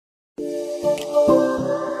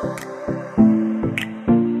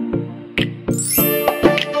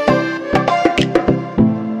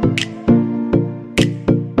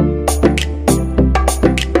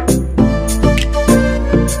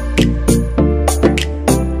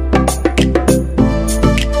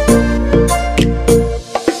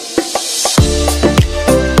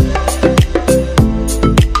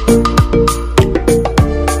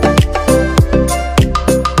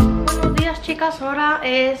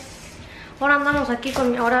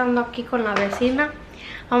Ahora ando aquí con la vecina.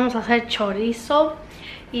 Vamos a hacer chorizo.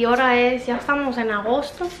 Y ahora ya estamos en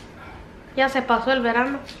agosto. Ya se pasó el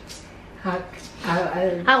verano.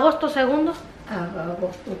 Agosto segundo.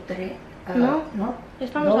 Agosto 3. No,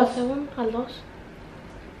 estamos 2. al segundo, al 2.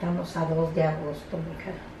 Estamos a 2 de agosto,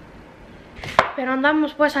 mija. Pero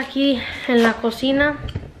andamos pues aquí en la cocina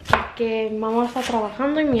porque mamá está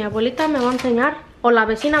trabajando y mi abuelita me va a enseñar, o la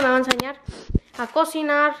vecina me va a enseñar a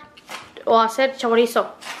cocinar o a hacer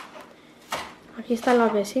chorizo. Aquí está la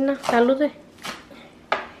vecina, salude.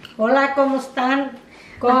 Hola, ¿cómo están?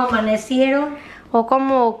 ¿Cómo amanecieron? O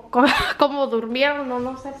cómo durmieron,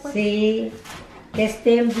 no sé pues. Sí, que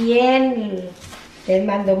estén bien. Les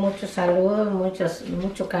mando muchos saludos,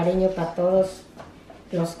 mucho cariño para todos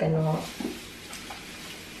los que nos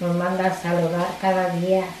mandan saludar cada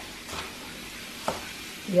día.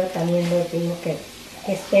 Yo también les digo que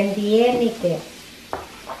estén bien y que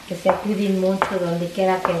se cuiden mucho donde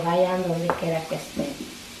quiera que vayan, donde quiera que estén.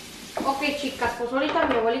 Ok, chicas, pues ahorita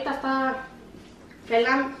mi abuelita está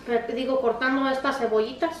cortando estas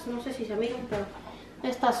cebollitas, no sé si se miran, pero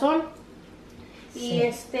estas son. Y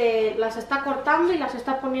sí. Las está cortando y las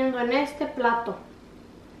está poniendo en este plato.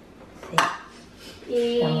 Sí.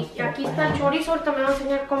 Y aquí está el chorizo, ahorita me va a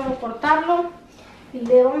enseñar cómo cortarlo. Y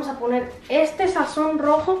le vamos a poner este sazón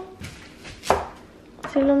rojo.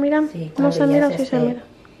 ¿Sí lo miran? Sí, no se mira, sí se mira.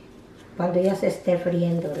 Cuando ya se esté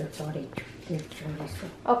friendo el chorizo.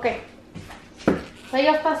 Ok.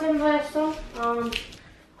 Ella está haciendo esto.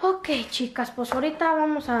 Ok, chicas, pues ahorita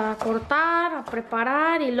vamos a cortar, a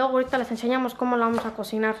preparar y luego ahorita les enseñamos cómo la vamos a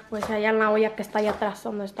cocinar. Pues allá en la olla que está allá atrás,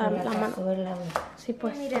 donde está la mano. Sí,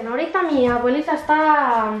 pues. Miren, ahorita mi abuelita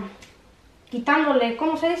está quitándole,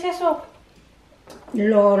 ¿cómo se dice eso?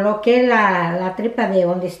 Lo que es la tripa de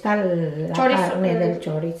donde está la chorizo, carne del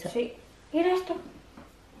chorizo. Sí. Mira esto.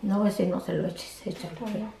 No, ese no se lo eches, échalo.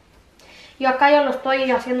 Yo acá ya lo estoy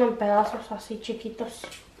haciendo en pedazos así chiquitos.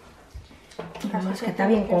 Más que está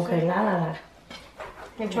bien congelada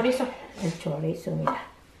el chorizo. El chorizo, mira.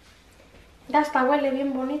 Ya hasta huele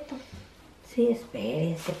bien bonito. Sí,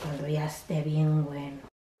 espérese cuando ya esté bien bueno.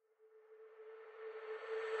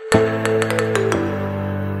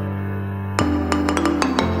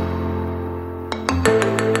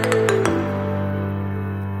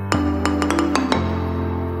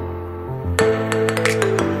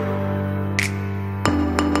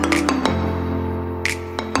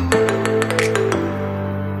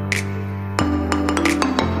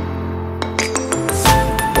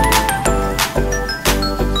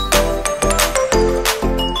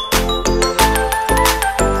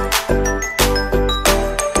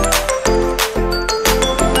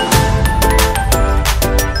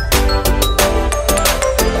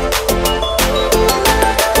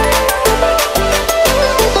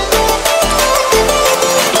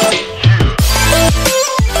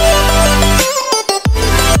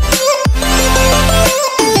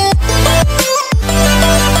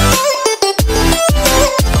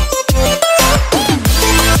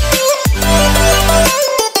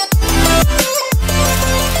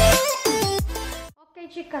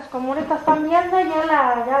 Como ahorita están viendo, ya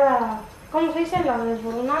la, ¿cómo se dice? La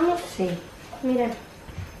desboronamos. Sí. Miren,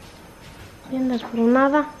 bien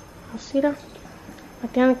desboronada, así la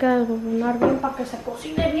tienen que desboronar bien para que se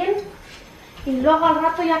cocine bien. Y luego al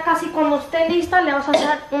rato ya casi cuando esté lista le vas a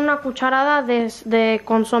hacer una cucharada de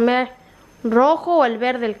consomé rojo o el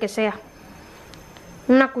verde, el que sea.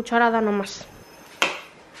 Una cucharada nomás.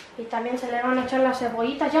 Y también se le van a echar las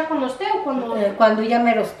cebollitas ya cuando esté o cuando... cuando ya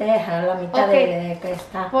mero esté, a la mitad de que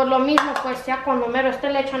está. Por lo mismo, pues ya cuando mero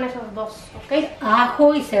esté le echan esos dos, ¿ok?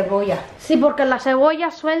 Ajo y cebolla. Sí, porque la cebolla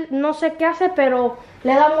no sé qué hace, pero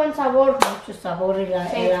le da buen sabor. Mucho sabor el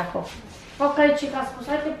ajo. Ok, chicas, pues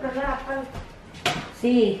hay que prender acá.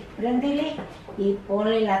 Sí, préndele y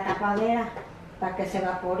ponle la tapadera para que se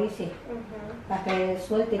vaporice. Para que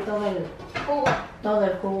suelte todo el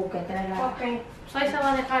jugo que trae la... Ok. Ahí se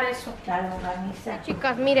va a dejar eso. La longaniza. Sí,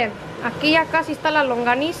 chicas, miren, aquí ya casi está la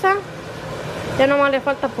longaniza. Ya nomás le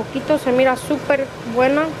falta poquito, se mira súper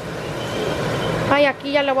buena. Ay,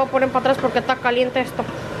 aquí ya le voy a poner para atrás porque está caliente esto.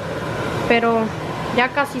 Pero ya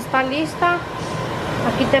casi está lista.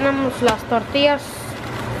 Aquí tenemos las tortillas.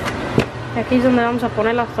 Aquí es donde vamos a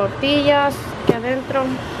poner las tortillas, aquí adentro.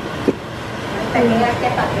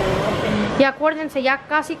 Y acuérdense, ya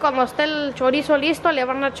casi cuando esté el chorizo listo, le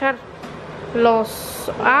van a echar los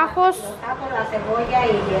ajos. La cebolla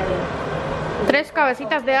y 3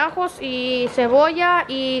 cabecitas de ajos y cebolla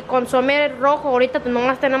y consomé rojo. Ahorita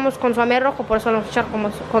nomás tenemos consomé rojo, por eso le vamos a echar como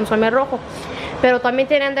consomé rojo. Pero también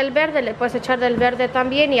tienen del verde, le puedes echar del verde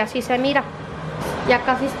también y así se mira. Ya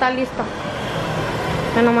casi está lista.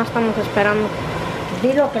 Ya nomás estamos esperando.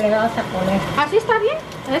 Di lo que le vas a poner. ¿Así está bien?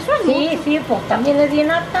 Eso es Sí, sí, pues también es bien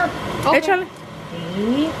harta. Okay. Échale.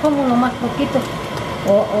 Sí, como nomás poquito.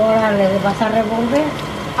 Ahora le vas a revolver.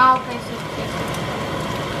 Ah, ok, sí.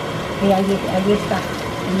 Y ahí está. Ahí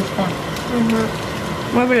está.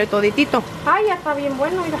 Muévele toditito. Ay, ya está bien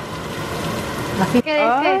bueno, mira. Así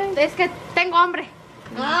Es que tengo hambre.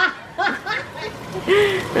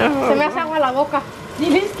 Se me hace agua la boca.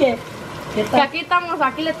 ¿Dices que? ¿Qué Que tal?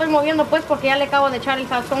 aquí le estoy moviendo pues porque ya le acabo de echar el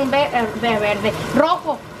sazón verde,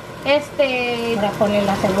 rojo. Para poner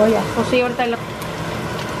la cebolla. Pues sí, ahorita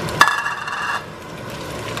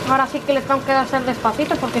ahora sí que le tengo que hacer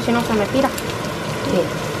despacito porque si no se me tira. Sí. I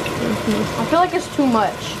feel like it's too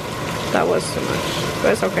much. That was too much,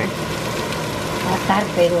 but it's okay. Va a estar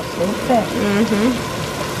pero súper.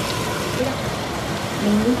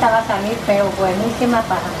 Lindita va a salir, pero buenísima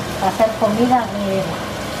para hacer comida.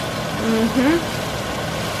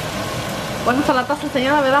 Bueno, se la estás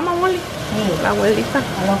enseñando, ¿verdad, mamoli? Sí, La abuelita.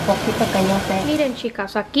 a lo poquito que yo sé. Miren,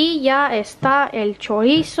 chicas, aquí ya está el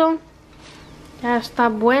chorizo. Ya está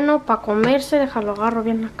bueno para comerse. Déjalo, agarro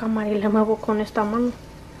bien la cámara y le muevo con esta mano.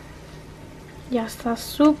 Ya está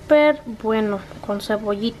súper bueno con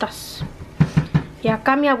cebollitas. Y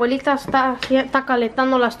acá mi abuelita está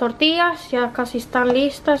calentando las tortillas. Ya casi están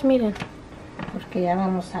listas, miren. Porque ya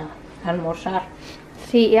vamos a almorzar.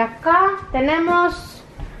 Sí, y acá tenemos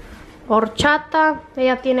horchata.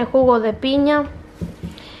 Ella tiene jugo de piña.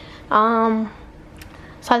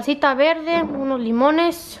 Salsita verde, unos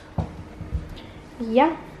limones. Y ya.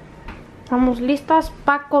 Estamos listas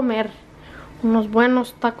para comer unos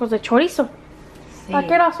buenos tacos de chorizo. Sí. ¿A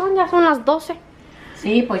qué hora son? Ya son las 12.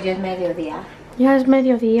 Sí, pues ya es mediodía. Ya es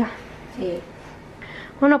mediodía. Sí.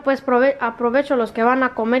 Bueno, pues aprovecho los que van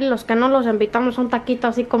a comer y los que no los invitamos son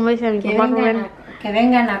taquitos, así como dice mi papá Rubén. Que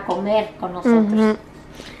vengan a comer con nosotros.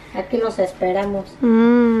 Aquí los esperamos.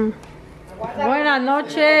 Buenas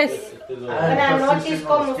noches. Buenas noches,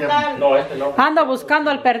 ¿cómo están? No, este no. Ando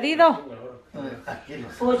buscando al perdido.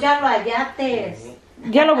 Pues ya lo hallates.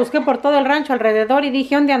 Ya lo busqué por todo el rancho alrededor y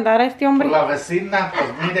dije, ¿dónde andará este hombre? La vecina, pues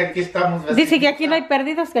mire, aquí estamos vecinos. Dice que aquí no hay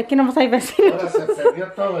perdidos, que aquí nomás hay vecinos. Ahora se perdió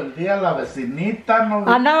todo el día la vecinita, ¿no?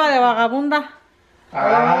 Andaba de vagabunda.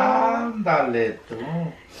 Ándale tú.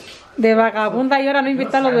 De vagabunda y ahora no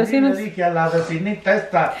invitó a los vecinos. Le dije a la vecinita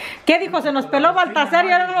esta. ¿Qué dijo? ¿Se nos peló Baltasar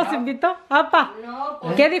y ahora no nos invitó? ¡Apa! No,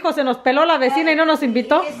 pues. ¿Qué dijo? ¿Se nos peló la vecina y no nos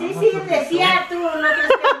invitó? Sí, decía tú, no crees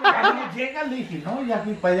que Cuando llega le dije, no, ya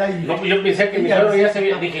fui para allá y... No, pues yo pensé que mi suegro ya se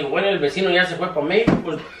había, dije, bueno, el vecino ya se fue para México,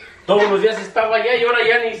 pues todos los días estaba allá y ahora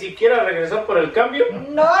ya ni siquiera regresó por el cambio.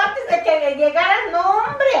 No, antes de que llegara, no,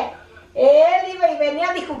 hombre. Él iba y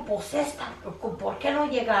venía, dijo, pues esta, ¿por qué no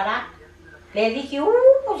llegará? Le dije,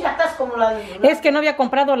 pues ya estás como la... Es que no había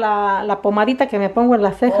comprado la pomadita que me pongo en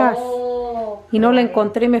las cejas. Y no la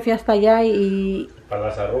encontré, me fui hasta allá y... Para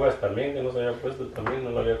las arrugas también, que no se había puesto también, no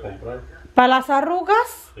la había comprado. ¿Para las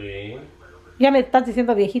arrugas? Sí. Ya me estás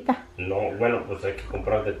diciendo viejita. No, bueno, pues hay que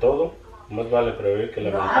comprar de todo. Más vale prever que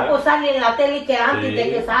la Ah, pues sale en la tele que antes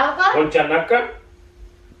de que salga. ¿Con chanaca?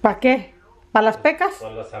 ¿Para qué? ¿Para las pecas?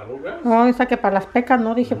 ¿Para las arrugas? No, esa que para las pecas,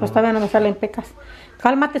 no, dije, pues todavía no me salen pecas.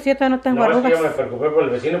 Cálmate, si yo todavía no tengo No, es que arrugas. yo me preocupé por el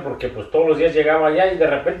vecino porque pues todos los días llegaba allá y de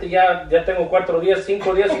repente ya tengo 4 días,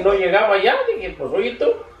 5 días y no llegaba allá. Dije, pues oye tú,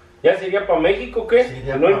 ¿ya sería para México qué? Sí,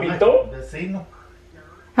 ya ¿No pa' invitó? Vecino.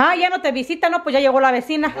 Ah, ya no te visita, no, pues ya llegó la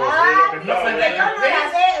vecina. Ah, dice que yo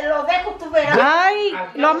no lo dejo, tú verás. Ay,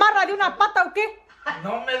 ¿lo amarra de una pata o qué?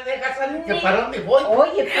 No me dejas salir, que para dónde voy.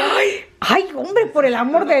 Oye, pues. Ay, hombre, por el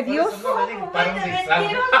amor de Dios. Por eso no le digo para dónde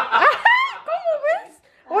salgo.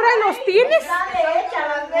 ¿Ahora los tienes? Dale,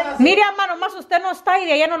 échalas, Mire, ama, nomás usted no está y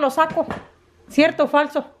de allá no lo saco. ¿Cierto o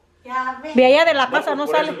falso? ya ves. De allá de la casa no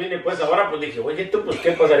por eso sale. vine, pues ahora pues dije, oye tú, pues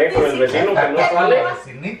qué pasaría con el vecino que no sale. La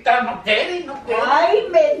vecinita no quiere, no quiere. Ay,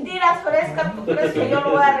 mentiras frescas, ¿tú crees que yo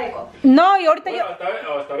lo voy a recoger? No, y ahorita Bueno, yo...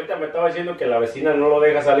 hasta ahorita me estaba diciendo que la vecina no lo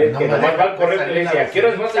deja salir, No que me nomás deja va al correo y salir le dice, la ¿a qué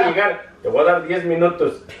horas vas a vecinita? llegar? Te voy a dar 10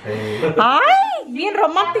 minutos. Ay, bien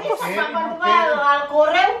románticos. Cuando va al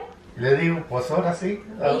correo. Le digo, pues ahora sí.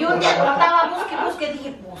 Y yo estaba busque,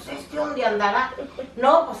 dije, pues ¿dónde andará?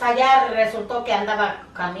 No, pues allá resultó que andaba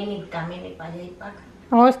camine y para allá y para acá.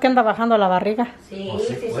 Oh, es que anda bajando la barriga. Sí, Pues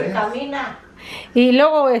sí, sí, pues. camina. Y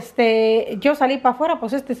luego, yo salí para afuera,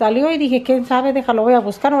 pues salió y dije, quién sabe, déjalo, voy a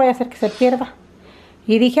buscar, no voy a hacer que se pierda.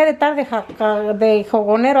 Y dije de tarde de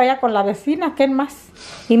jogonero allá con la vecina, ¿quién más?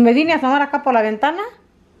 Y me vine a asomar acá por la ventana.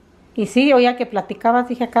 Y sí, oía que platicabas,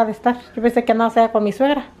 dije acá de estar. Yo pensé que andabas allá con mi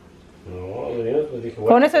suegra. No, pues dije,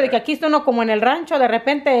 Con eso de que aquí está uno como en el rancho, de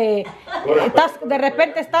repente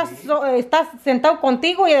estás sentado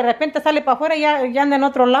contigo y de repente sale para afuera y ya anda en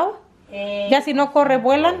otro lado. Ya si no corre,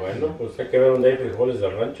 vuelan. Bueno, pues hay que ver dónde hay frijoles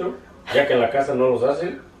del rancho, ya que en la casa no los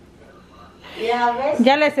hacen. Ya ves.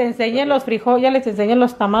 Ya les enseñé los frijoles, ya les enseñé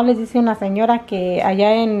los tamales, dice una señora que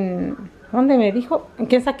allá en... ¿Dónde me dijo? ¿En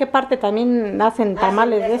quién sabe qué parte también hacen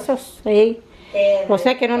tamales de esos? Sí. O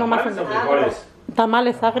sea que no nomás ¿Tamales o frijoles?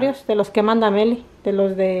 tamales agrios, de los que manda Meli, de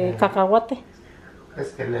los de cacahuate. Es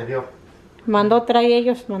que le dio.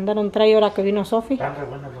 Mandaron trae ahora que vino Sofi. Están re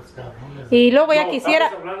buenos los cabrones. Y luego ya No, quisiera...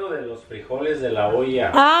 estamos hablando de los frijoles de la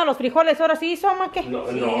olla. Ah, los frijoles, ahora sí hizo, ¿ma qué? No,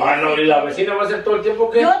 y la vecina va a hacer todo el tiempo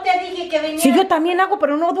que... Yo te dije que venía. Sí, yo también hago,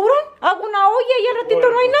 pero no duran. Hago una olla y al ratito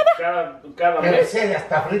no hay nada. Cada Pero mes. ese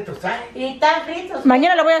hasta fritos hay. Y tan fritos.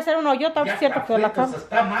 Mañana le voy a hacer una hoyota, Ya es cierto está que la fritos, acabo.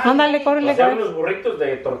 está mal. Ándale, córrele. Hacer unos burritos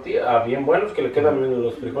de tortilla bien buenos, que le quedan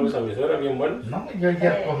los frijoles a mi suegra bien buenos. No, yo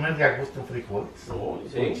ya comer de a gusto frijoles. Uy,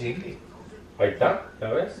 sí. Con chile. Ahí está, ¿ya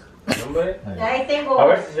ves? Hombre. Ahí tengo. A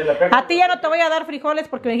ver si se le pega. A ti ya no te voy a dar frijoles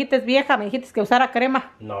porque me dijiste vieja, me dijiste que usara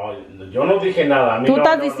crema. No, yo no dije nada. A mí Tú no,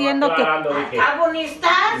 estás no, diciendo que- dije, ¿Está bonita?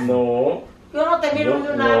 no, Yo no te miro Yo-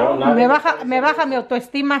 de un no, lado. nadie Me baja mi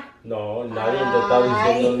autoestima. no, nadie te está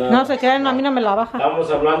diciendo nada. No se crean, a mí no me la baja.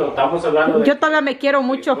 Estamos hablando de Yo todavía me quiero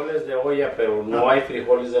mucho. frijoles de olla, pero no hay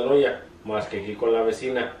frijoles de olla, más que aquí con la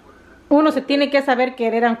vecina. Uno se tiene que saber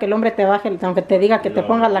querer aunque el hombre te baje, aunque te diga que te No,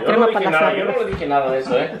 pongas la yo crema no para dije las nada, Yo arrugas. no le dije nada de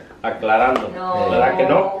eso, aclarando. No. ¿Verdad que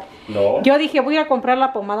no? No. Yo dije, voy a comprar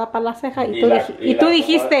la pomada para la ceja y tú, Y tú la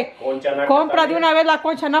dijiste, concha naca compra de también. una vez la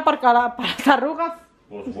concha na para las arrugas.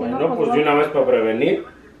 Pues Dije, bueno, no, pues de una vez para prevenir.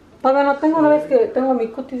 Todavía no tengo, una vez que tengo mi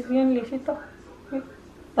cutis bien lisito.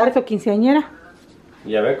 Parece quinceañera.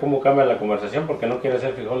 Y a ver cómo cambia la conversación porque no quiere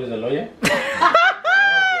hacer frijoles de olla.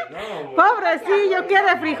 Pobrecillo,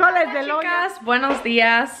 quiere frijoles de loya. Chicas, buenos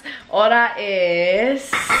días. Ahora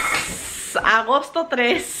es agosto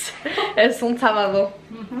 3. Es un sábado.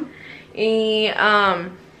 Y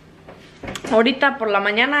ahorita por la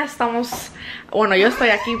mañana estamos... Bueno, yo estoy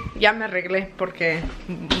aquí, ya me arreglé porque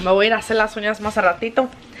me voy a ir a hacer las uñas más a ratito.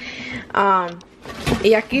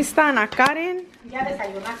 Y aquí está AnaKaren. Ya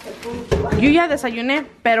desayunaste tú. Yo ya desayuné,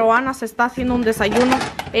 pero Ana se está haciendo un desayuno.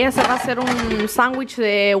 Ella se va a hacer un sándwich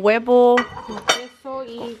de huevo, queso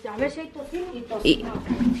y a ver si hay tocino.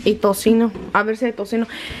 Y tocino. A ver si hay tocino.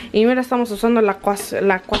 Y mira, estamos usando la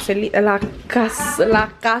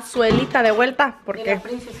cazuelita de vuelta. Porque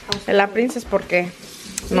de la Princess porque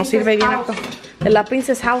nos sirve bien harto. De la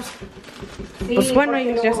Princess House. Sí, Pues bueno, porque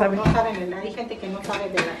ellos ya luego saben. No saben, hay gente que no sabe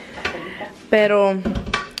de la cazuelita. Pero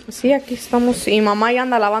sí, aquí estamos. Y mamá ya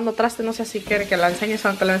anda lavando traste. No sé si quiere que la enseñes o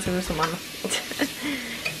aunque la enseñe su mano.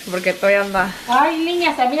 Porque todavía anda. Ay,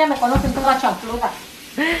 niñas, a mí ya me conocen toda champluda.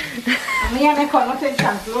 A mí ya me conocen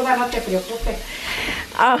champluda, no te preocupes.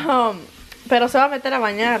 Pero se va a meter a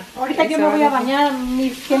bañar. Ahorita yo me voy a bañar, mi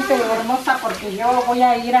gente hermosa, porque yo voy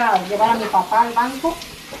a ir a llevar a mi papá al banco.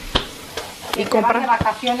 Y Se comprar. van de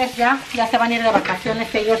vacaciones ya se van a ir de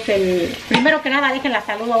vacaciones ellos. Primero que nada, dejen la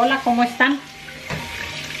saludo. Hola, ¿cómo están?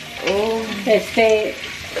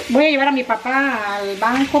 Voy a llevar a mi papá al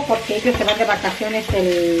banco porque ellos se van de vacaciones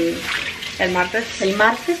El martes. el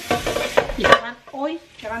martes. Y se van hoy,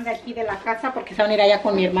 se van de aquí de la casa porque se van a ir allá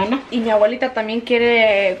con mi hermana. Y mi abuelita también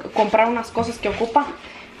quiere comprar unas cosas que ocupa.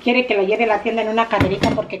 Quiere que la lleve a la tienda en una caderita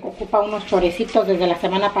porque ocupa unos chorecitos. Desde la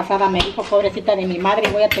semana pasada me dijo, pobrecita de mi madre,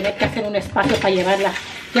 voy a tener que hacer un espacio para llevarla.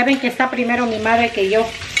 Ya ven que está primero mi madre que yo.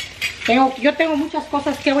 Yo tengo muchas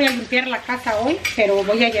cosas que voy a limpiar la casa hoy, pero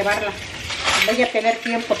voy a llevarla. Voy a tener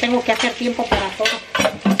tiempo, tengo que hacer tiempo para todo.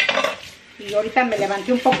 Y ahorita me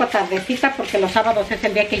levanté un poco tardecita porque los sábados es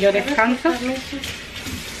el día que yo descanso.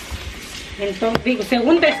 Entonces digo,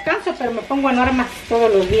 según descanso, pero me pongo en armas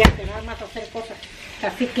todos los días, en armas a hacer cosas.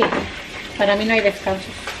 Así que para mí no hay descanso.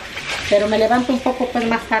 Pero me levanto un poco pues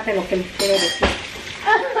más tarde, lo que les quiero decir.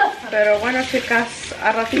 Pero bueno, chicas,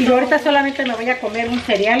 a ratito. Y ahorita solamente me voy a comer un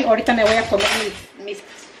cereal. Ahorita me voy a comer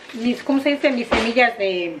mis ¿cómo se dice? Mis semillas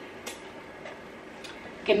de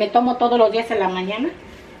que me tomo todos los días en la mañana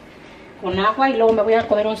con agua, y luego me voy a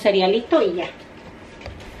comer un cerealito y ya.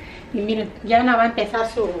 Y miren, ya Ana va a empezar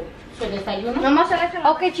su su desayuno. Nomás se le echa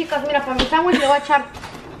la... Ok, chicas, mira, para mi sándwich le voy a echar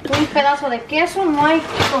un pedazo de queso. No hay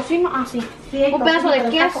tocino. Ah, sí. Un pedazo de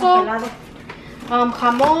queso,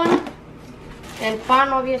 jamón, el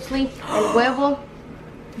pan, obviously, el huevo.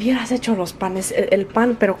 Hubieras hecho los panes, el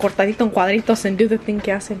pan, pero cortadito en cuadritos en Do the Thing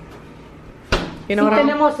que hacen. Sí,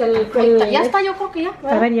 tenemos Ya está, yo creo que ya.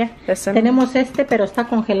 A ver, ya. Ese. Tenemos pero está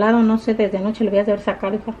congelado. No sé, desde anoche lo voy a haber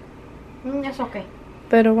sacado, hija. Es ok.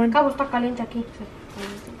 Pero bueno. Cabo está caliente aquí.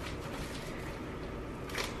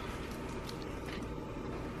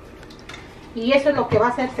 Y eso es lo que va a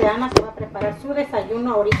hacerse Ana. Se va a preparar su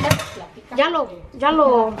desayuno ahorita. Ya lo voy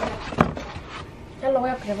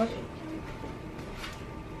a preparar.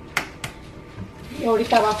 Y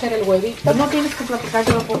ahorita va a hacer el huevito. No tienes que platicar,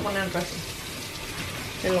 yo lo puedo poner en casa.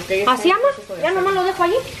 En lo que ¿Así, ama? ¿Ya nomás lo dejo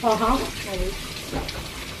allí? Ajá.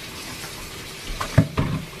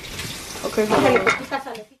 Ok, Déjale poquita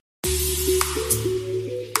salecita.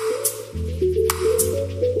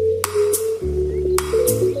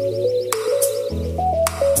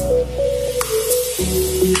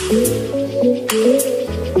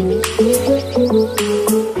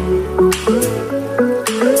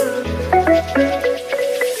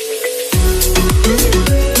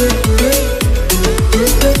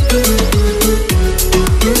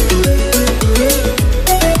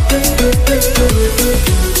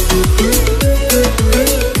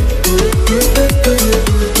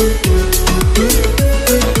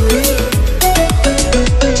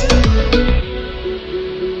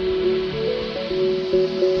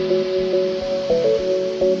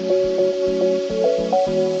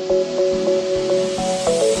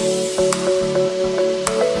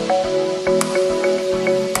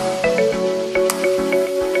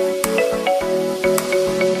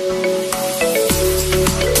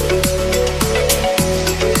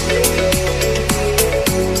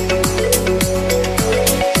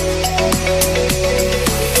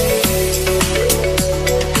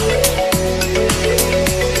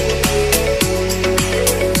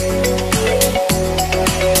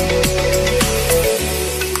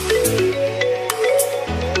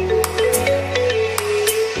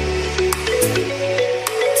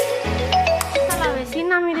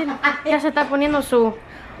 Ya se está poniendo su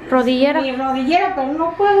rodillera. Mi rodillera, pero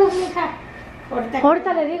no puedo, hija.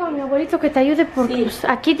 Ahorita le digo a mi abuelito que te ayude porque Sí. pues,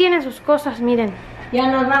 aquí tiene sus cosas, miren. Ya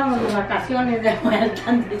nos vamos de vacaciones de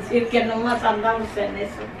vuelta, decir que nomás andamos en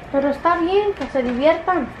eso. Pero está bien, que se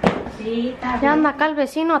diviertan. Sí, está Ya bien. anda acá el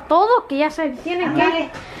vecino a todo, que ya se tiene que...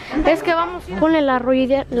 Es que vamos a ponerle la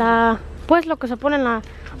rodillera, pues lo que se pone en la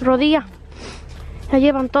rodilla. Ya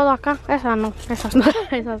llevan todo acá. Esas no, esas no,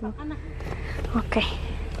 esas no. Ok.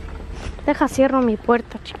 Deja cierro mi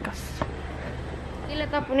puerta, chicas. Y le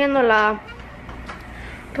está poniendo la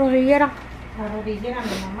rodillera. La rodillera a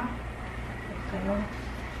mi mamá. Porque no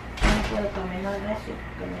puedo caminar en eso,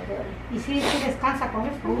 porque me duele. ¿Y sí descansa con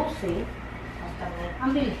esto? Sí. Hasta luego.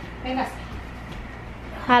 Ándale, véngase.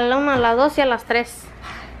 A la 1, a las 2 y a las 3.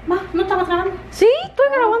 Ma, ¿no estaba grabando? Sí, estoy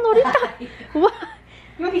grabando ahorita.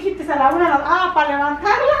 ¿No dijiste a la 1? ¿Para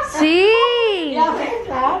levantarla? Sí. Ya ves,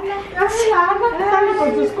 la habla. Ya ves, la habla, que sale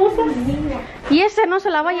con sus cosas. ¿Y ese no se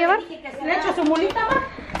la va a llevar? ¿Le echo su mulita, ma?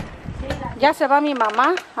 Ya se va mi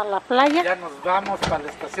mamá a la playa. Ya nos vamos para la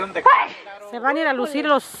estación de... Se van a ir a lucir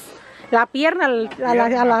la pierna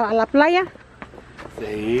a la playa.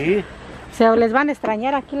 Sí, Se les van a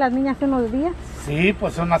extrañar aquí las niñas unos días. sí,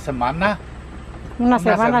 pues una semana. Una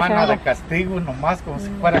semana se de van. castigo, nomás como si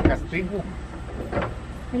fuera castigo.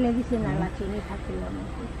 ¿Qué le dicen a la chinita que lo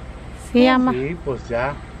mejor? Sí, ama. Sí, pues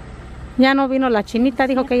ya. Ya no vino la chinita,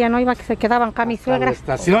 dijo que ella no iba, que se quedaban acá mi Hasta la suegra.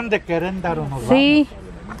 estación de Querétaro nos Sí,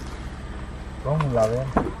 vamos. ¿Cómo la ven?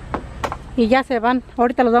 y ya se van.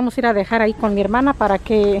 Ahorita los vamos a ir a dejar ahí con mi hermana para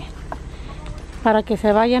que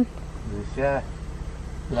se vayan. Decía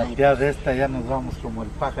la tía de esta, ya nos vamos como el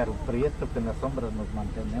pájaro prieto que en las sombras nos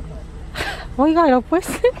mantenemos. Óigalo pues.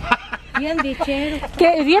 Bien dichero.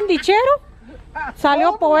 ¿Qué? ¿Bien dichero?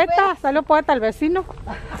 Salió poeta el vecino.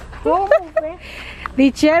 ¿Cómo ves?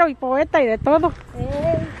 Dichero y poeta y de todo.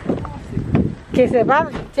 Que se va,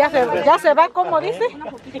 ya se va, como dice.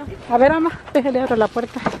 A ver, ama, déjale abrir la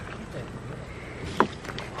puerta.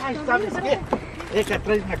 Ay, ¿sabes qué? Ella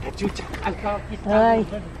trae una cachucha. Ay,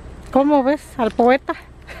 ¿cómo ves al poeta?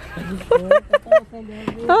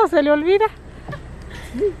 Todo se le olvida.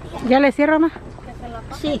 ¿Ya le cierro, ama?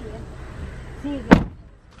 Sí.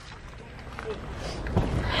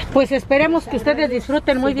 Pues esperemos que ustedes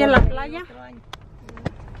disfruten muy bien la playa.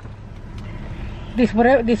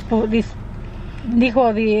 Dijo,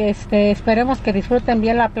 esperemos que disfruten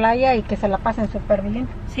bien la playa y que se la pasen súper bien.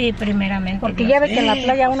 Sí, primeramente. Porque ya ve que en la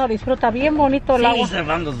playa uno disfruta bien bonito el agua. Se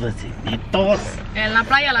van los vecinitos. En la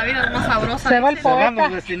playa la vida es más sabrosa. Se va el Se van poeta.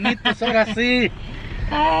 los vecinitos, ahora sí.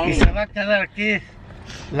 Ay. Y se va a quedar aquí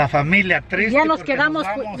la familia triste. Ya nos porque quedamos,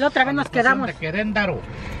 vamos la otra vez a nos la estación quedamos. de Querétaro.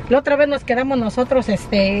 La otra vez nos quedamos nosotros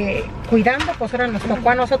cuidando, pues ahora nos tocó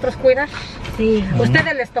a nosotros cuidar. Sí.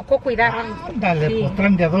 Ustedes les tocó cuidar. Ándale, Sí. pues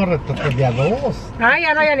traen de a dos, retoques de a dos. Ay,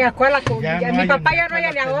 ya no hay ni a cuál, Ya mi no papá hay ya no hay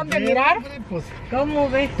ni a dónde atender, mirar. hombre, pues, ¿Cómo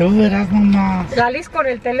ves? tú verás nomás. Salís con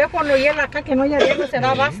el teléfono y él acá que no haya no se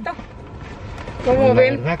da abasto. ¿Cómo Pues la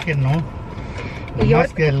ven? verdad que no. Y Más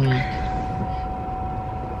ahorita- que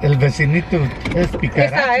el vecinito es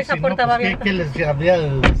picaracho. Esa si no, puerta pues, va ¿qué- abierta. ¿Qué les habría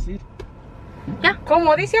de decir?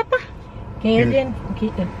 ¿Cómo dice, papá? Que es bien.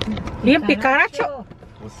 Bien picaracho.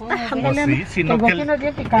 Pues Ándale, sí, sino el que vecino es bien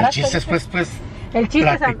el picaracho, chiste es dice. pues El chiste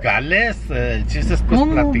es platicarles, el chiste es pues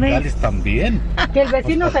 ¿Cómo platicarles ves? también. que el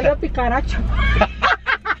vecino salió picaracho.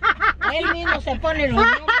 Él mismo se pone los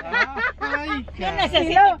nombres. Ay, No Y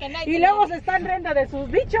necesita luego, que nadie. y luego se están riendo de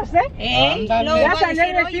sus dichos, Ándale. Luego Ya va a salió el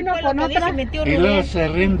decir, oye, vecino fue lo con que otra. dice mi tío y luego Rubén. se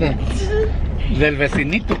rinde del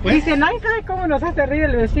vecinito, pues. Dicen, ay, ¿sabe cómo nos hace reír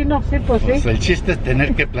el vecino? Sí, pues Pues sí. el chiste es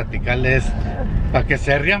tener que platicarles para que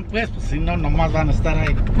se rían, pues si no, nomás van a estar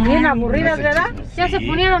ahí. Bien aburridas, Ese ¿verdad? chiste, ¿Ya se sí.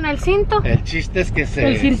 ponieron el cinto? El chiste es que El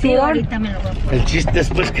se... cinto. Sí, ahorita me lo voy a poner. El chiste es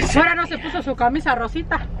pues que se... Ahora no se puso su camisa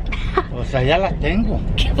rosita. O sea, ya la tengo.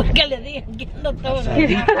 Porque le digan que ando todo. O sea, Y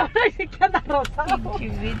sí. sí que anda rosado.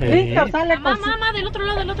 Chivito. Víctor sale con Mamá, del otro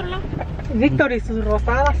lado, del otro lado. Víctor y sus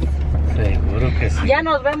rosadas. Seguro que sí. Ya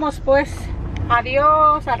nos vemos pues.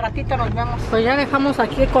 Adiós, al ratito nos vemos. Pues ya dejamos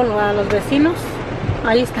aquí con a los vecinos.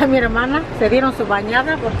 Ahí está mi hermana. Se dieron su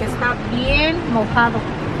bañada porque está bien mojado.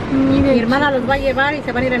 Mi hermana los va a llevar y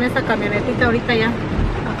se van a ir en esta camionetita ahorita ya.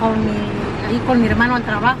 Ahí con mi hermano al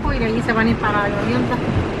trabajo y de ahí se van a ir para la orienta.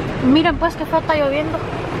 Miren pues que está lloviendo.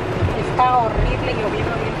 Está horrible,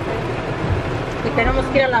 lloviendo bien feo. Y tenemos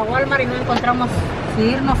que ir a la Walmart y no encontramos si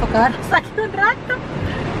irnos o quedarnos aquí un rato.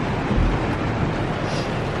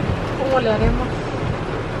 ¿Cómo le haremos?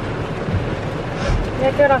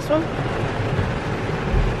 ¿Ya qué horas son?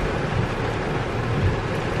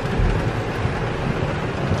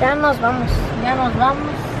 Ya nos vamos. Ya nos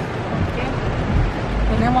vamos.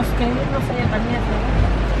 Porque tenemos que irnos a la niña.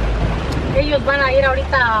 Ellos van a ir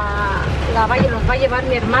ahorita, los va a llevar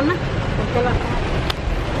mi hermana.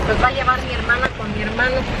 Los va a llevar mi hermana con mi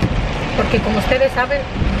hermano. Porque como ustedes saben,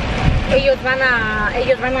 ellos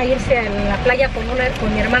van a irse a la playa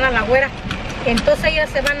con mi hermana la güera. Entonces ellas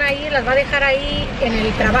se van a ir, las va a dejar ahí en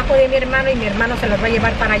el trabajo de mi hermano y mi hermano se las va a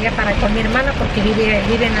llevar para allá con mi hermana porque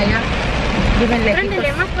viven allá, viven lejitos.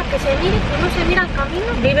 Préndele más para que se mire, que no se mira el camino.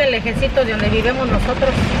 Viven lejecitos de donde vivimos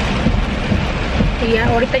nosotros. Y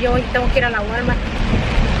ahorita yo hoy tengo que ir a la Walmart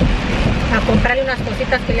a comprarle unas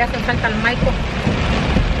cositas que le hacen falta al Maico.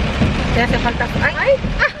 Le hace falta. ¡Ay! ¡Ay!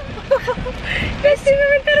 Me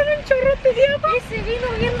metieron un chorrote de agua. Ese vino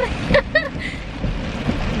bien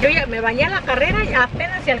Yo ya me bañé a la carrera y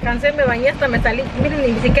apenas si alcancé, me bañé hasta me salí. Miren,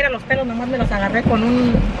 ni siquiera los pelos, nomás me los agarré con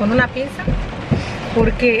una pinza.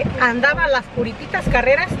 Porque andaba las purititas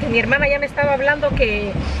carreras que mi hermana ya me estaba hablando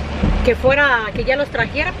que ya los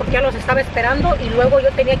trajera porque ya los estaba esperando. Y luego yo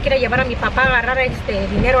tenía que ir a llevar a mi papá a agarrar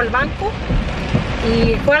dinero al banco.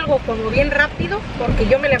 Y fue algo como bien rápido porque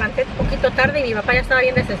yo me levanté un poquito tarde y mi papá ya estaba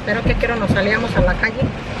bien desesperado que quiero nos salíamos a la calle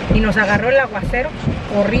y nos agarró el aguacero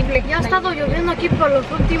horrible. Ya ha estado lloviendo aquí por los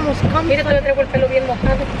últimos cambios. Mire, yo traigo el pelo bien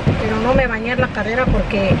mojado, pero no me bañé en la carrera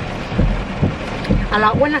porque a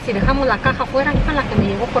la buena si dejamos la caja afuera, esta es la que me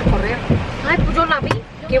llegó por correo. Ay, pues yo la vi.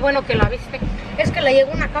 Qué bueno que la viste. Es que le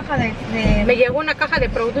llegó una caja Me llegó una caja de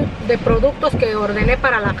productos que ordené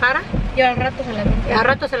para la cara. Yo al rato se la vi. Al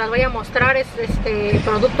rato se las voy a mostrar,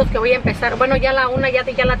 productos que voy a empezar. Bueno, ya la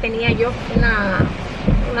la tenía yo,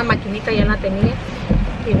 una maquinita ya la tenía.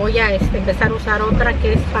 Y voy a empezar a usar otra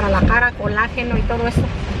que es para la cara, colágeno y todo eso.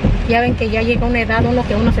 Ya ven que ya llega una edad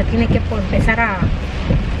que uno se tiene que empezar a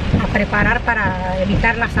preparar para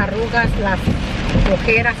evitar las arrugas, las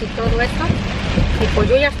ojeras y todo eso. Y pues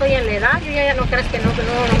yo ya estoy en la edad, yo ya no creas que no,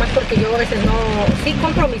 nomás porque yo a veces no, sí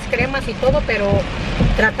compro mis cremas y todo, pero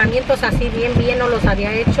tratamientos así bien no los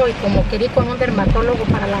había hecho y como quería con un dermatólogo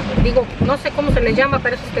para no sé cómo se les llama,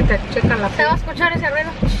 pero eso es que te checan la piel. ¿Se va a escuchar ese ruido?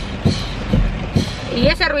 Y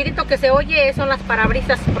ese ruidito que se oye son las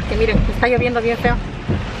parabrisas, porque miren, está lloviendo bien feo.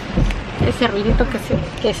 Ese ruidito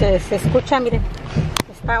que se escucha, miren,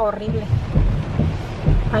 está horrible.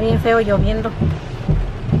 Está bien feo lloviendo.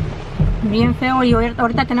 Bien feo. Y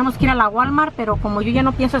ahorita tenemos que ir a la Walmart, pero como yo ya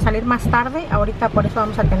no pienso salir más tarde, ahorita por eso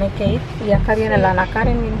vamos a tener que ir. Y acá viene la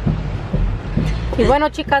AnaKaren, miren. Y bueno,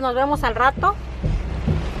 chicas, nos vemos al rato.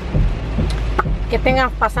 Que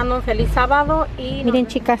tengan pasando un feliz sábado. Y miren,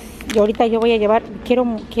 chicas, ahorita yo voy a llevar,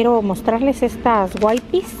 quiero mostrarles estas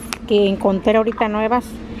wipes que encontré ahorita nuevas.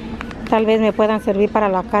 Tal vez me puedan servir para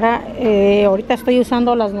la cara. Ahorita estoy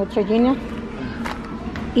usando las Neutrogena.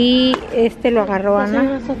 Y lo agarró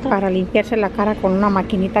Ana para limpiarse la cara con una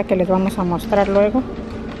maquinita que les vamos a mostrar luego.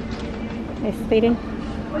 Miren.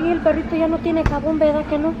 Oye, el perrito ya no tiene jabón, ¿verdad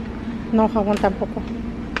que no? No, jabón tampoco.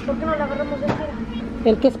 ¿Por qué no le agarramos de cara?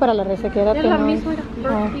 El que es para la resequedad. Es la misma,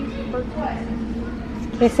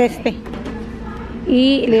 es este.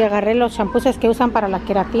 Y le agarré los champuses que usan para la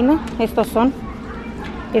queratina. Estos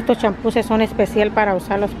champuses son especial para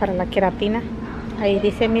usarlos para la queratina. Ahí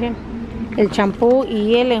dice, miren, el champú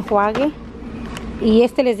y el enjuague. Y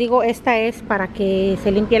les digo, esta es para que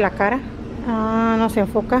se limpie la cara. Ah, no se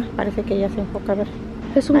enfoca, parece que ya se enfoca, a ver.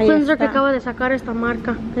 Es un cleanser que acaba de sacar esta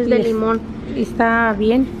marca, es de limón. Y está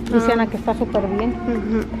bien, dice Ana que está súper bien.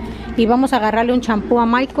 Y vamos a agarrarle un champú a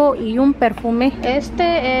Maiko y un perfume.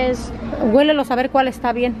 Huélelo a ver cuál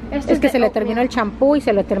está bien. Es que se le terminó el champú y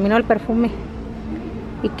se le terminó el perfume.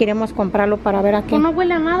 Y queremos comprarlo para ver a qué. No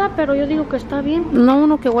huele a nada, pero yo digo que está bien. No,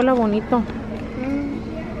 uno que huela bonito.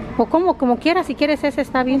 O como quieras, si quieres ese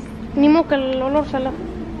está bien. Ni modo que el olor se la...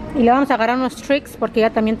 Y le vamos a agarrar unos tricks porque ya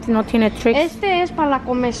también no tiene tricks. Este es para la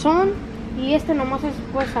comezón y nomás es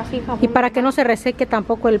pues así jabón. Y para que no se reseque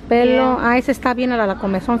tampoco el pelo. Ah, ese está bien a la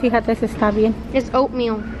comezón, fíjate, ese está bien. Es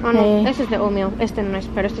oatmeal. Ah, no, ese es de oatmeal. Este no es,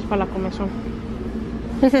 pero este es para la comezón.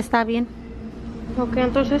 Ese está bien. Ok,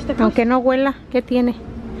 entonces pues. Aunque no huela, ¿qué tiene?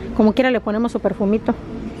 Como quiera le ponemos su perfumito.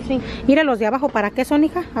 Sí. Mira los de abajo, ¿para qué son,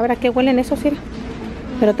 hija? A ver a qué huelen esos, mira.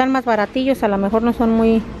 Pero están más baratillos, a lo mejor no son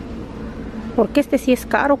muy... Porque sí es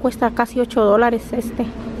caro, cuesta casi $8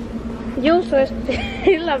 Yo uso es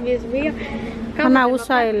la misma. Ana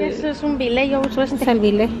usa el... Eso es un bilé, yo uso Es el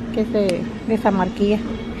bilé, que es de esa marquilla.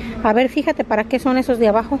 A ver, fíjate, ¿para qué son esos de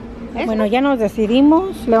abajo? Bueno, ya nos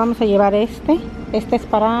decidimos, le vamos a llevar este. Este es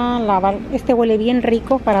para lavar, huele bien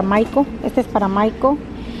rico para Maiko. Este es para Maiko.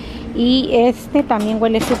 Y también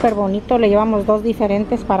huele súper bonito. Le llevamos dos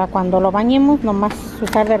diferentes para cuando lo bañemos, nomás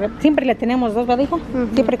usar siempre le tenemos dos, ¿verdad, hijo?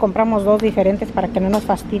 Siempre compramos dos diferentes para que no nos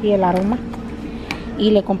fastidie el aroma.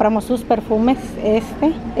 Y le compramos sus perfumes.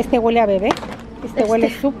 Este huele a bebé. Huele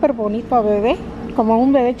súper bonito a bebé, como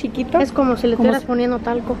un bebé chiquito. Es como si le estuvieras poniendo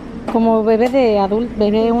talco. Como bebé de adulto,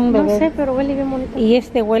 un bebé. No sé, pero huele bien bonito. Y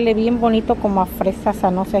huele bien bonito como a fresas,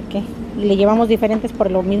 a no sé qué. Y le llevamos diferentes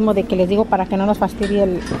por lo mismo de que les digo, para que no nos fastidie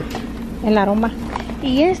el aroma.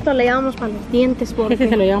 Y esto le llevamos para los dientes. Ese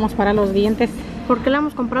se lo llevamos para los dientes. Porque le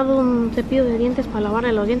hemos comprado un cepillo de dientes para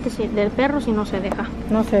lavarle los dientes del perro si no se deja.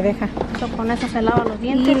 No se deja. Con eso se lava los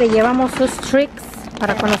dientes. Y le llevamos sus tricks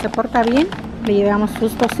para cuando se porta bien. Le llevamos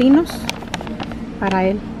sus tocinos para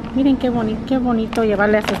él. Miren qué bonito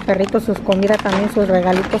llevarle a sus perritos sus comidas también, sus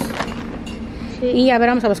regalitos. Sí. Y a ver,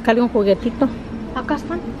 vamos a buscarle un juguetito. Acá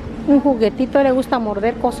están. Un juguetito, le gusta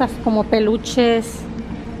morder cosas como peluches.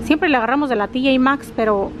 Siempre le agarramos de la TJ Maxx,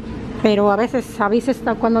 pero a veces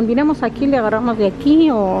cuando vinemos aquí le agarramos de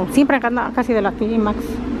aquí, o siempre casi de la TJ Maxx.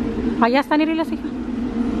 Allá están, las hijas.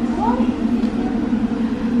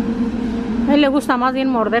 A él le gusta más bien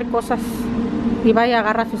morder cosas y va y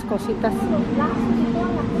agarra sus cositas.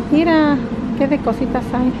 Mira, qué de cositas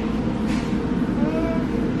hay.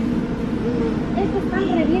 Estos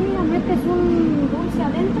están re bien, mira, metes un dulce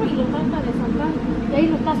adentro y lo tratas de sacar. Y ahí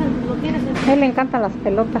lo tienes en... A él le encantan las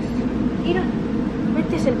pelotas. Mira,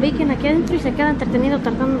 metes el bacon aquí adentro y se queda entretenido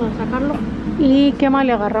tratando de sacarlo. ¿Y qué más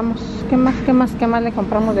le agarramos? ¿Qué más le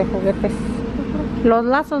compramos de juguetes? Los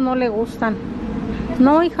lazos no le gustan.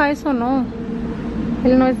 No, hija, eso no.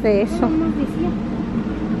 Él no es de eso.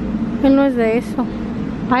 Él no es de eso.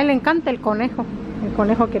 A él le encanta el conejo. El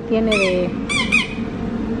conejo que tiene de...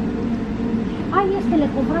 Ay, le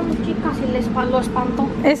compramos, chicas, y lo espantó.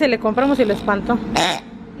 Ese le compramos y lo espantó.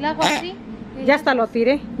 Le hago así. Ya hasta lo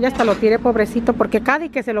tiré, pobrecito, porque cada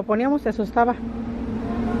vez que se lo poníamos se asustaba.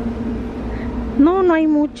 No hay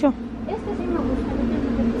mucho. Sí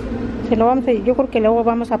me gusta. Yo creo que luego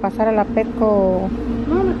vamos a pasar a la Petco.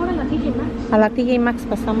 No, mejor a la TJ Maxx. A la TJ Maxx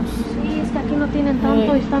pasamos. Sí, es que aquí no tienen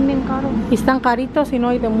tanto y están bien caros. Y están caritos y no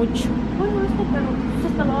hay de mucho. Bueno,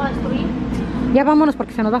 pero lo va a destruir. Ya vámonos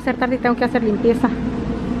porque se nos va a hacer tarde y tengo que hacer limpieza.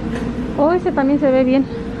 Oh, ese también se ve bien.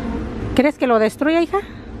 ¿Crees que lo destruya, hija?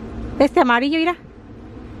 Este amarillo, mira.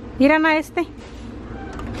 Mira, Ana, este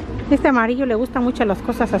amarillo le gusta mucho las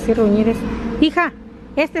cosas así ruñidas. Hija,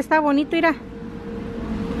 este está bonito, mira.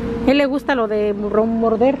 Él le gusta lo de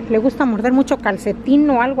morder, le gusta morder mucho calcetín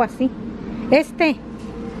o algo así.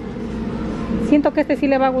 Siento que este sí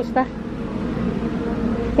le va a gustar.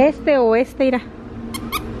 Mira.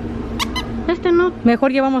 Este no.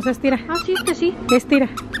 Mejor llevamos mira. Ah, sí, este sí. Mira.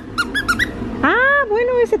 Ah,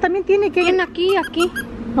 bueno, ese también tiene que... Tiene aquí.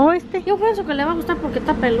 Oh, Yo pienso que le va a gustar porque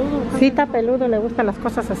está peludo. Sí, está peludo, le gustan las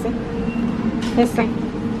cosas así.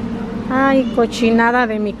 Ay, cochinada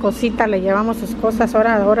de mi cosita, le llevamos sus cosas,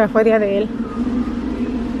 ahora fue día de él.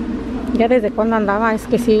 Ya desde cuando andaba, es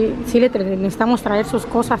que sí le necesitamos traer sus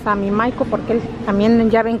cosas a mi Maiko, porque él también,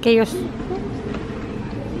 ya ven que ellos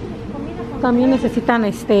también necesitan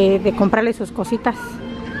de comprarle sus cositas.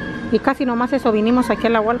 Y casi nomás eso, vinimos aquí a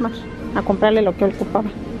la Walmart a comprarle lo que él ocupaba.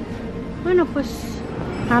 Bueno, pues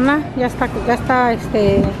Ana ya está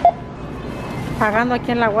pagando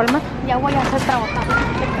aquí en la Walmart. Ya voy a hacer trabajar.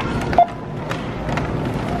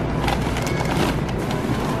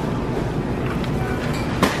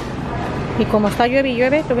 Y como está llueve y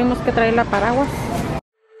llueve, tuvimos que traer la paraguas.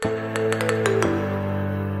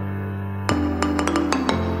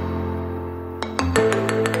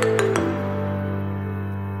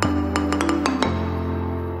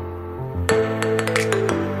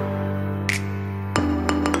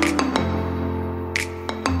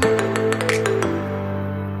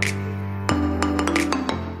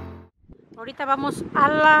 Ahorita vamos a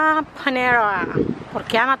la panera,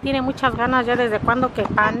 porque Ana tiene muchas ganas ya desde cuando que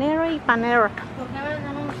panera. Porque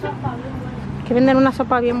venden una sopa bien buena. Que venden una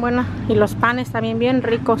sopa bien buena y los panes también bien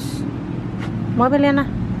ricos. Muévele, Ana.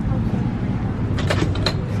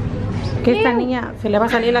 Que esta niña se le va a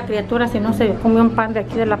salir la criatura si no se come un pan de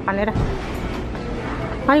aquí de la panera.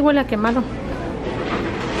 Ay, huele a quemado.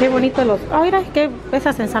 Qué bonito los... Ay, mira, qué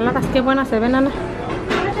esas ensaladas, qué buenas se ven, Ana.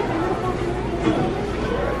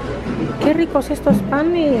 Qué ricos estos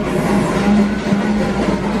panes.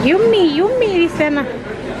 Yummy, dice Ana.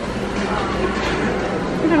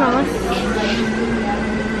 Mira nomás.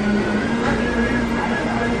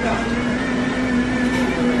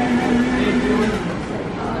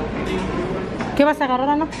 ¿Qué vas a agarrar,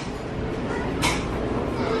 Ana?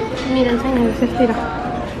 Mira, enséñame, se estira.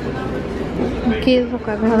 Aquí es lo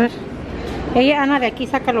que veo. A ver. Ella, Ana, de aquí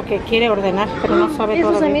saca lo que quiere ordenar, pero no sabe Eso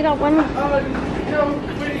todavía. se mira bueno.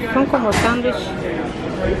 Son como sándwich.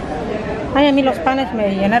 Ay, a mí los panes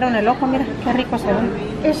me llenaron el ojo, mira, qué rico se ven.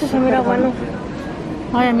 Eso se mira bueno.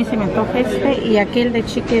 Ay, a mí se me antoja y aquel de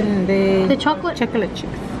chicken ¿De chocolate? Chocolate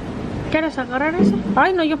chicken. ¿Quieres agarrar eso?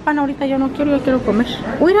 Ay, no, yo pan ahorita yo no quiero, yo quiero comer.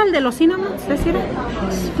 Uy, era el de los cinnamons, ¿sí era?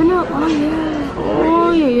 Bueno,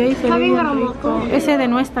 ay, Ay, se está ve bien bien grandote. rico. Ese de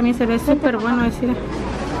nuez también se ve súper bueno, ese.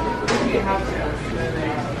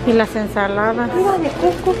 Y las ensaladas. Mira, de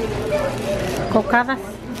coco. Cocadas.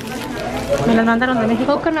 Me las mandaron de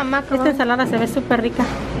México. Coconut macaron. Esta ensalada se ve súper rica.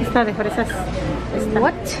 Esta de fresas.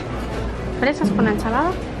 What? ¿Fresas con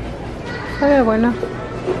ensalada? Se ve buena.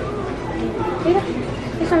 Mira,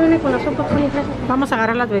 esa viene con la sopa con fresas. Vamos a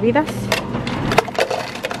agarrar las bebidas.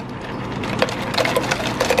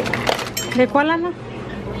 ¿De cuál, Ana?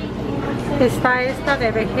 Está esta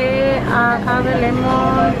de vejé, agave,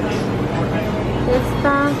 lemon.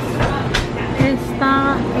 Esta.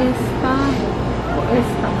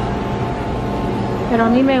 Pero a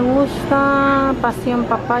mí me gusta pasión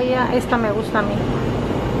papaya. Esta me gusta a mí.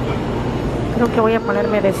 Creo que voy a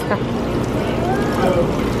ponerme de esta.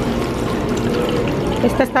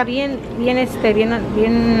 Esta está bien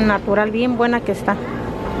natural, bien buena que está.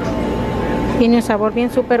 Tiene un sabor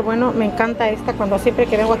bien súper bueno. Me encanta esta. Cuando siempre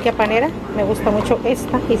que vengo aquí a Panera, me gusta mucho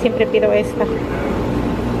esta y siempre pido esta.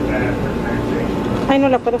 Ay, no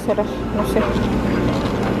la puedo cerrar, no sé.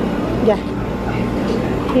 Ya.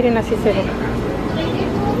 Miren, así se ve.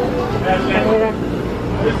 Panera.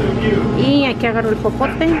 Y aquí agarro el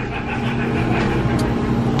popote.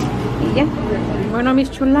 Y ya. Bueno, mis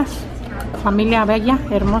chulas, familia bella,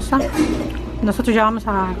 hermosa, nosotros ya vamos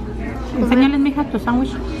a enseñarles, mija, tu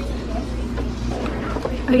sándwich.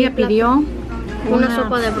 Ella pidió una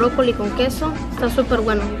sopa de brócoli con queso, está súper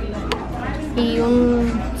bueno. Y un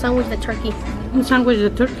sándwich de turkey. Un sándwich de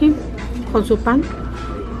turkey con su pan.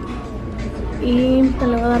 Y te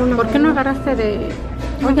le voy a dar una. ¿Por qué no agarraste de...?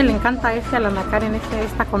 Oye, le encanta a la AnaKaren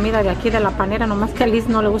esta comida de aquí de la Panera, nomás que a Liz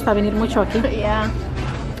no le gusta venir mucho aquí. Yeah.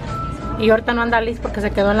 Y ahorita no anda Liz porque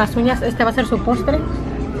se quedó en las uñas. Este va a ser su postre.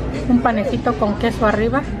 Un panecito con queso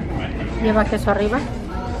arriba. Lleva queso arriba.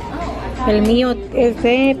 El mío es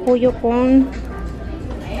de pollo con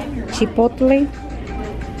chipotle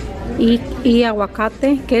y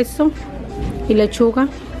aguacate, queso y lechuga.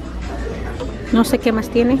 No sé qué más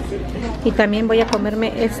tiene. Y también voy a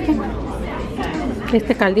comerme este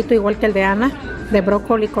caldito igual que el de Ana. de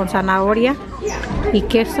brócoli con zanahoria y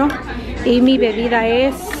queso. Y mi bebida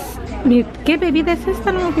es... ¿Qué bebida es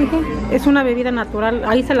esta? No me fijé. Es una bebida natural,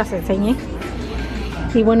 ahí se las enseñé.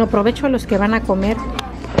 Y bueno, provecho a los que van a comer.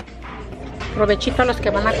 Provechito a los que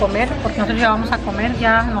van a comer, porque nosotros ya vamos a comer,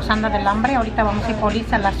 ya nos anda del hambre. Ahorita vamos a ir por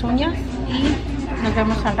Liz a las uñas y nos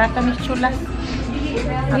vemos al rato, mis chulas.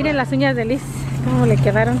 Miren las uñas de Liz, cómo le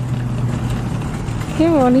quedaron. Qué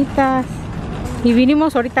bonitas. Y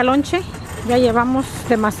vinimos ahorita al lonche, ya llevamos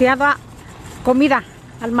demasiada comida.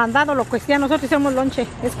 Al mandado, lo que sea, nosotros hicimos lonche,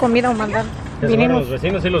 es comida o mandado. ¿Ya se fueron los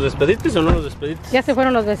vecinos y los despediste o no los despediste? Ya se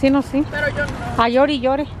fueron los vecinos, sí. Pero yo no. A llore y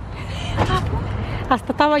llore.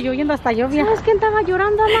 Hasta estaba lloviendo, hasta llovía. ¿Sabes quién estaba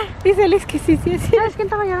llorando, Ana? Dice Liz que sí. ¿Sabes quién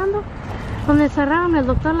estaba llorando? Donde cerraron el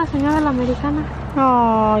doctor, la señora de la americana.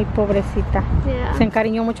 Ay, pobrecita. Yeah. Se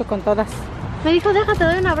encariñó mucho con todas. Me dijo, déjate,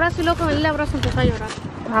 doy un abrazo, y luego con el abrazo empezó a llorar.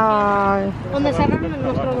 Ay. Donde cerraron el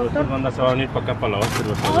nuestro doctor. Manda se va a venir para acá, para la otra.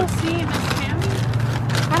 Oh, sí.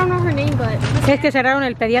 I don't know her name, but... Es que cerraron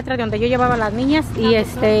el pediatra de donde yo llevaba a las niñas y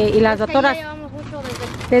y las doctoras Ya llevamos mucho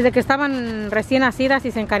desde que estaban recién nacidas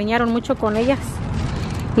y se encariñaron mucho con ellas.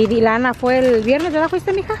 Y la Ana fue el viernes, ¿verdad?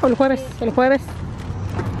 ¿Fuiste, mija? ¿O el jueves? El jueves.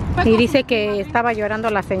 Y dice que estaba llorando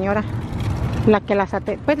la señora, la que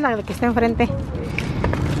pues la que está enfrente.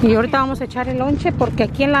 Y ahorita vamos a echar el lonche porque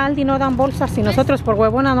aquí en la Aldi no dan bolsas y nosotros por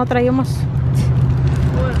huevona no traíamos.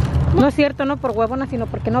 No es cierto, no por huevona, sino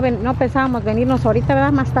porque no pensábamos venirnos ahorita,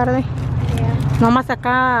 ¿verdad? Más tarde. Nomás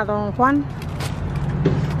acá don Juan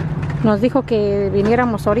nos dijo que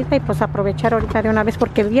viniéramos ahorita y pues aprovechar ahorita de una vez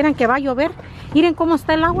porque vieran que va a llover. Miren cómo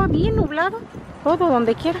está el agua, bien nublado, todo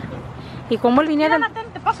donde quiera. Y como él viniera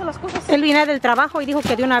del trabajo y dijo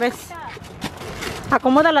que de una vez.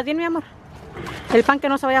 Acomódalas bien, mi amor. El pan que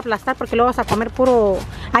no se vaya a aplastar porque luego vas a comer puro...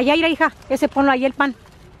 Allá irá, hija, ese ponlo ahí el pan.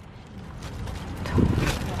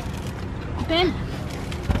 Ven,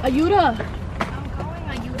 ayuda.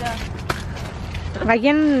 Allí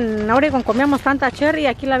en Oregon comíamos tanta cherry y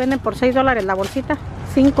aquí la venden por $6 la bolsita.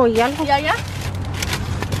 5 y algo. ¿Y allá?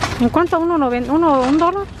 ¿En cuánto? ¿Un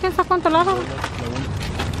dólar? ¿Quién sabe cuánto la hago?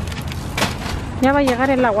 Ya va a llegar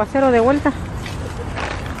el aguacero de vuelta.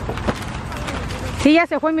 Sí, ya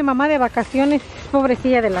se fue mi mamá de vacaciones.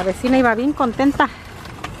 Pobrecilla de la vecina, iba bien contenta.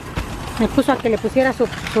 Me puso a que le pusiera su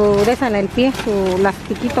de esa en el pie, su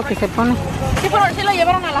lastiquito que se pone. ¿Sí la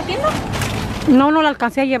llevaron a la tienda? No la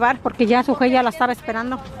alcancé a llevar porque ya su ya la estaba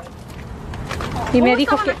esperando. Y me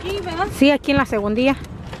dijo que... Aquí, ¿verdad? Sí, aquí en la segundía.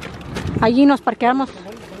 Allí nos parqueamos.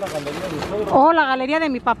 Oh, la galería de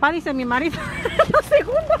mi papá, dice mi marido. La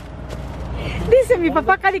segunda. Dice mi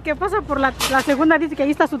papá, Cari, que pasa por la segunda, dice que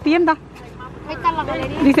ahí está su tienda. Ahí está la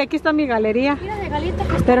galería. Dice, aquí está mi galería. Mira de galita.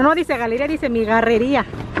 Pero no dice galería, dice mi garrería.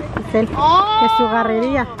 Dice él, que es su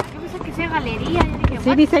garrería. Yo pensé que sea galería. Yo dije,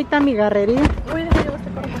 Sí, dice, ahí está mi garrería. Voy a dejar llevar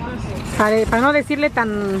este carro. Para no decirle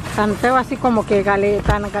tan feo así como que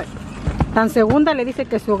tan segunda, le dice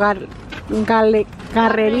que su garrería.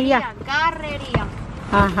 Garrería.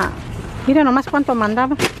 Ajá. Mira nomás cuánto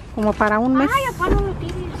mandaba, como para un mes. Ay, apá, no lo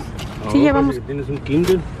tires. Sí, llevamos. Tienes un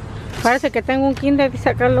Kindle. Parece que tengo un kinder, dice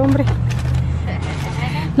acá el hombre.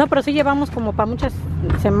 No, pero sí llevamos como para muchas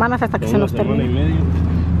semanas hasta que se nos termine. Semana y media.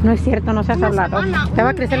 No es cierto, no seas hablador. Te va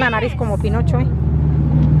a crecer la nariz como Pinocho, ¿eh?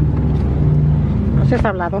 No seas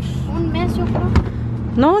hablador. Un mes, yo creo.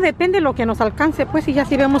 No, depende de lo que nos alcance, pues, y ya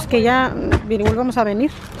si vemos que ya volvemos a venir.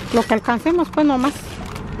 Lo que alcancemos, pues, nomás.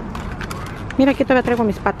 Mira, aquí todavía traigo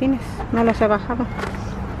mis patines. No los he bajado.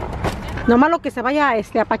 Nomás lo que se vaya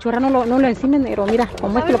a apachurrar, no lo encimen, pero mira,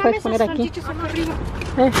 como este lo puedes poner aquí.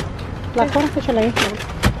 La corta, échala ahí.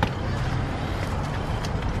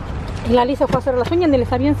 Y la Lisa fue a hacer las uñas, ni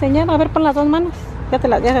les había enseñado. A ver, pon las dos manos.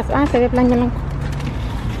 Se ve blanco.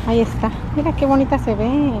 Ahí está. Mira qué bonitas se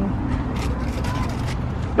ven.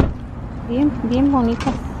 Bien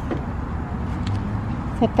bonitas.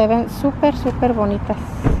 Se te ven súper bonitas.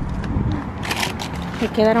 Y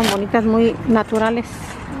quedaron bonitas, muy naturales.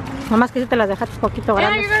 Nomás que si te las dejaste un poquito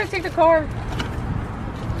grandes.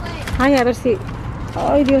 Ay, a ver si...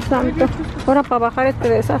 Ay, Dios santo. Ahora para bajar este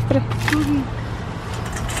desastre.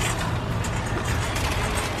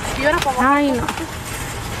 Ay, no.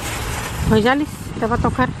 Pues ya, Liz, te va a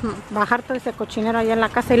tocar bajar todo ese cochinero allá en la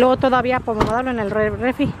casa y luego todavía acomodarlo en el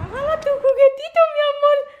refri. ¡Ah, tu juguetito, mi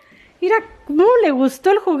amor! Mira cómo le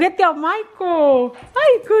gustó el juguete a Michael.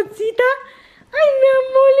 ¡Ay, cosita! ¡Ay, mi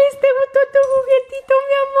amor! ¿Te gustó tu juguetito,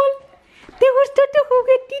 mi amor? ¿Te gustó tu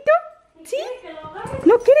juguetito? ¿Sí?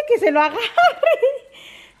 No quiere que se lo agarre.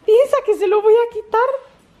 Piensa que se lo voy a quitar.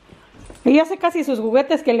 Y hace casi sus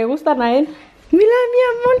juguetes que le gustan a él. Mira, mi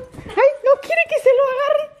amor. ¡Ay, no quiere que se lo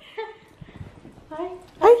agarre!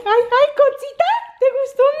 ¡Ay, Conchita!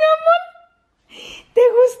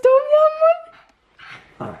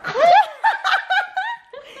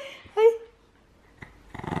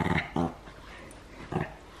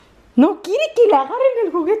 No quiere que le agarren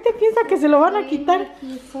el juguete, piensa que se lo van a quitar.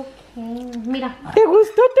 Mira. ¿Te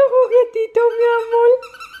gustó tu juguetito, mi amor?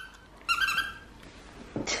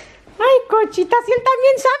 Ay, Conchita, si él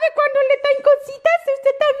también sabe cuando le traen cositas,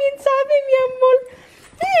 usted también sabe, mi amor.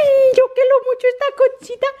 Yo que lo mucho esta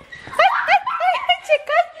Conchita. ¡Ay, ay, ay!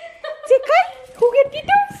 ¡Se cae!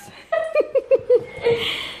 ¡Juguetitos!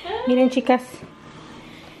 Miren, chicas.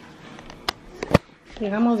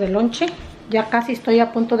 Llegamos de lonche. Ya casi estoy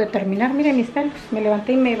a punto de terminar. Miren mis pelos. Me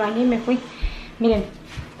levanté y me bañé y me fui. Miren.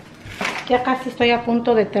 Ya casi estoy a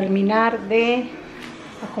punto de terminar de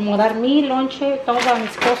acomodar mi lonche, todas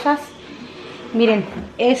mis cosas. Miren,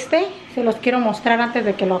 se los quiero mostrar antes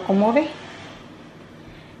de que lo acomode.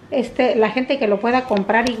 La gente que lo pueda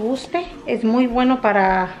comprar y guste, es muy bueno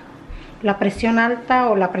para la presión alta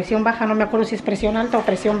o la presión baja. No me acuerdo si es presión alta o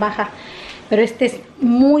presión baja, pero es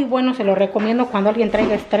muy bueno, se lo recomiendo cuando alguien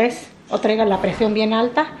traiga estrés o traiga la presión bien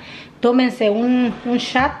alta. Tómense un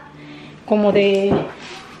shot como de,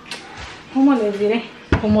 ¿cómo les diré?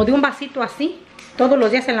 Como de un vasito así, todos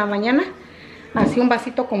los días en la mañana. Así un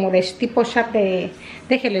vasito como de tipo shot de...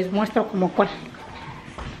 Déjenles muestro como cuál.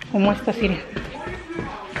 Como esta, miren.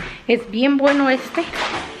 Es bien bueno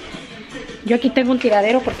Yo aquí tengo un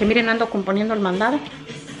tiradero porque miren, ando componiendo el mandado.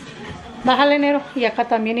 Bájale, Nero. Y acá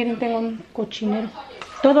también, miren, tengo un cochinero.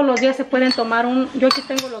 Todos los días se pueden tomar yo aquí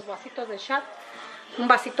tengo los vasitos de shot. Un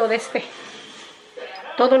vasito de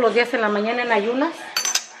todos los días en la mañana en ayunas.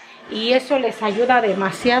 Y eso les ayuda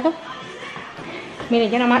demasiado. Miren,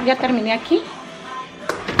 ya terminé aquí.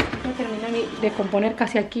 Ya terminé de componer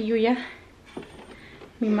casi aquí yo ya.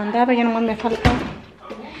 Mi mandado, ya nomás me falta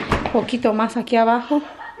un poquito más aquí abajo.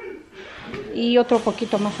 Y otro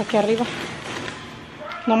poquito más aquí arriba.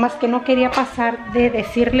 Nomás que no quería pasar de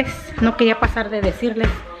decirles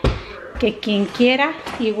que quien quiera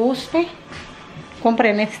y guste,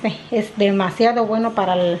 compren es demasiado bueno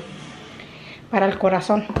para el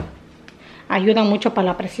corazón. Ayuda mucho para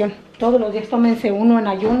la presión. Todos los días tómense uno en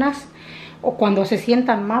ayunas o cuando se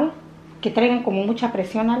sientan mal, que traigan como mucha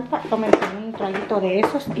presión alta, tómense un traguito de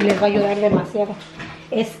esos y les va a ayudar demasiado.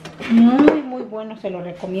 Es muy muy bueno, se lo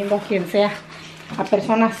recomiendo a quien sea, a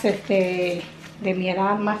personas de mi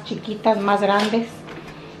edad, más chiquitas, más grandes.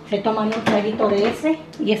 Se toman un traguito de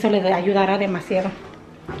y eso les ayudará demasiado.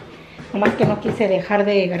 Nomás que no quise dejar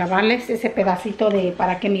de grabarles ese pedacito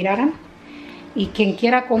para que miraran. Y quien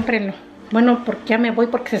quiera, cómprenlo. Bueno, porque ya me voy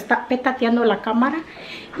porque se está petateando la cámara.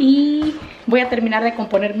 Y voy a terminar de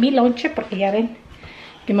componer mi lonche porque ya ven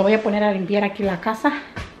que me voy a poner a limpiar aquí la casa.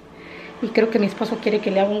 Y creo que mi esposo quiere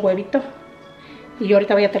que le haga un huevito. Y yo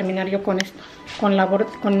ahorita voy a terminar yo con esto. Con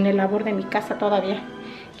el labor de mi casa todavía.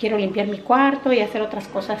 Quiero limpiar mi cuarto y hacer otras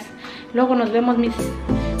cosas. Luego nos vemos mi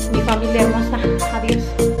familia hermosa.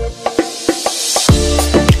 Adiós.